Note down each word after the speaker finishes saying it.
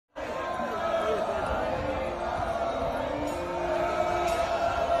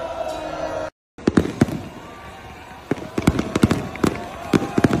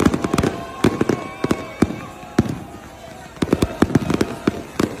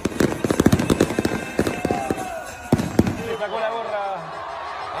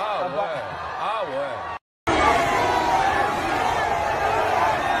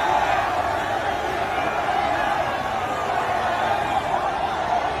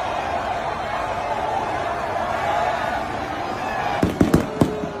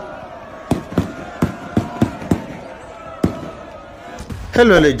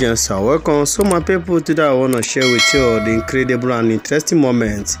Hello legends, welcome. So my people, today I want to share with you the incredible and interesting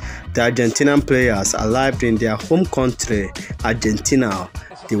moments the Argentinian players arrived in their home country, Argentina,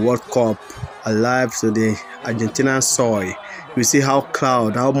 the World Cup, arrived to the Argentinian soil. You see how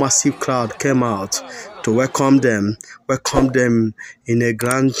massive crowd came out to welcome them in a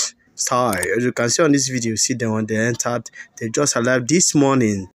grand style. As you can see on this video, see them when they entered. They just arrived this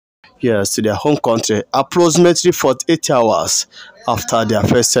morning. Yes, to their home country, approximately 48 hours after their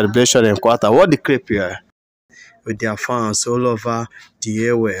first celebration in Qatar. What the clip here with their fans all over the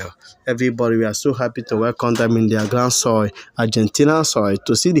airway. Everybody, we are so happy to welcome them in their grand soil, Argentina soil,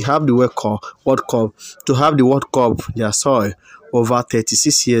 to see they have the World Cup, to have the World Cup, their soil, over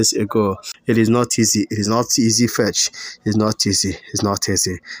 36 years ago. It is not easy. It is not easy fetch. It's not easy. It's not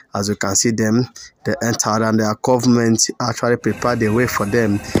easy. As you can see them, they entered and their government actually prepared the way for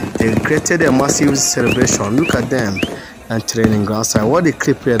them. They created a massive celebration. Look at them entering in ground side. What the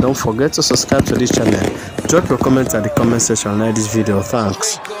clip here, don't forget to subscribe to this channel. Drop your comments at the comment section. Like this video.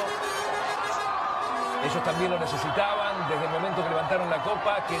 Thanks. Ellos también lo necesitaban desde el momento que levantaron la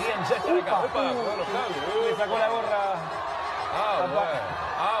copa, querían ya estar acá. Opa, los cables. Le sacó la gorra. Ah, bueno.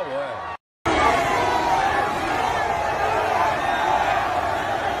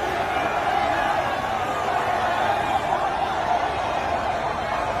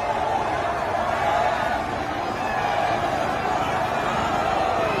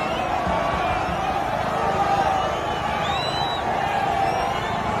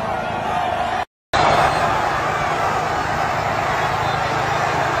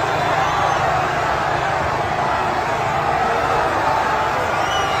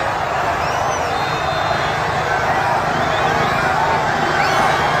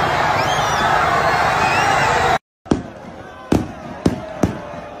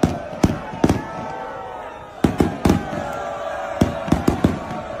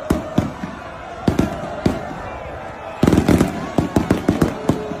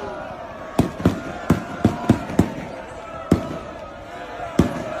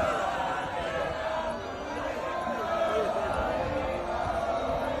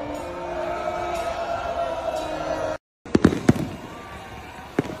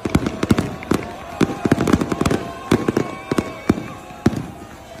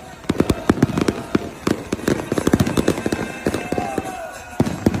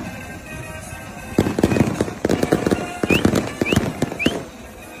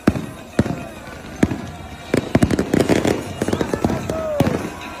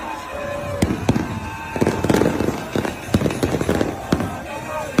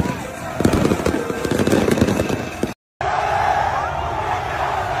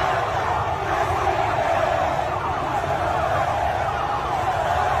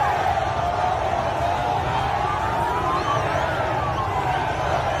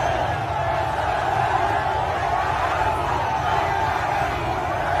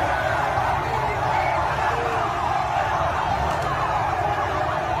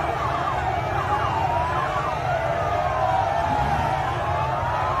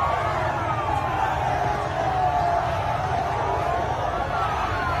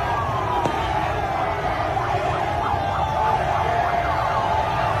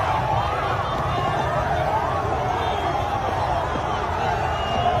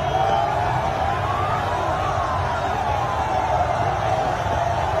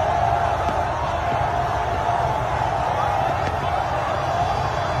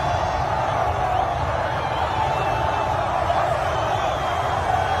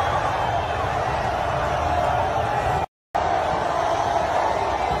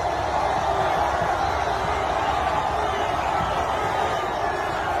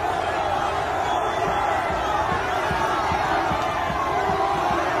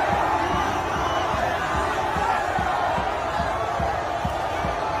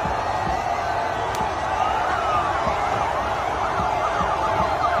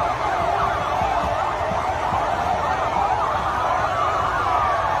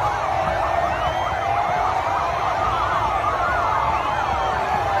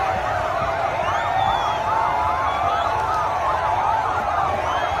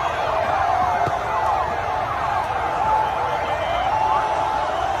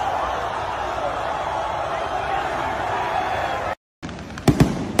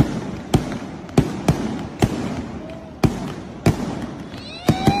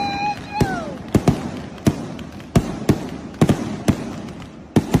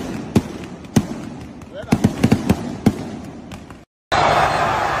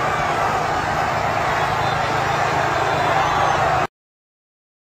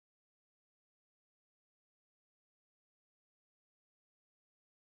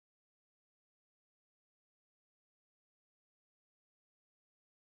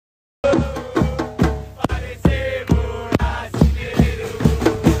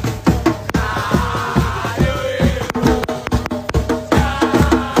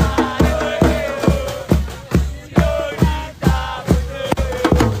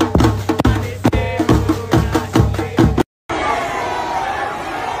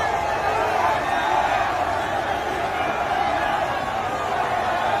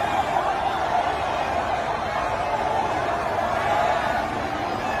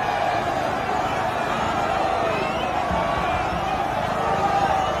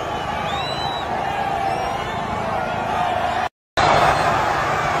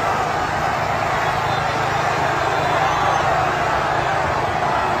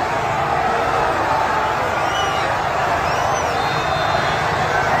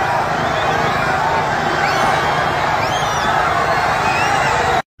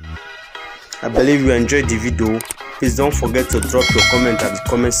 believe you enjoyed the video. Please don't forget to drop your comment at the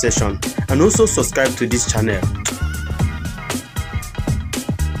comment section and also subscribe to this channel.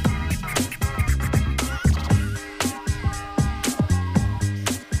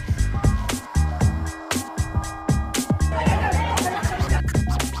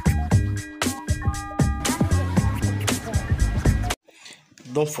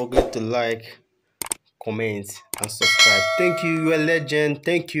 Don't forget to like, comment and subscribe. Thank you, you are a legend.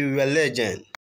 Thank you, you are a legend.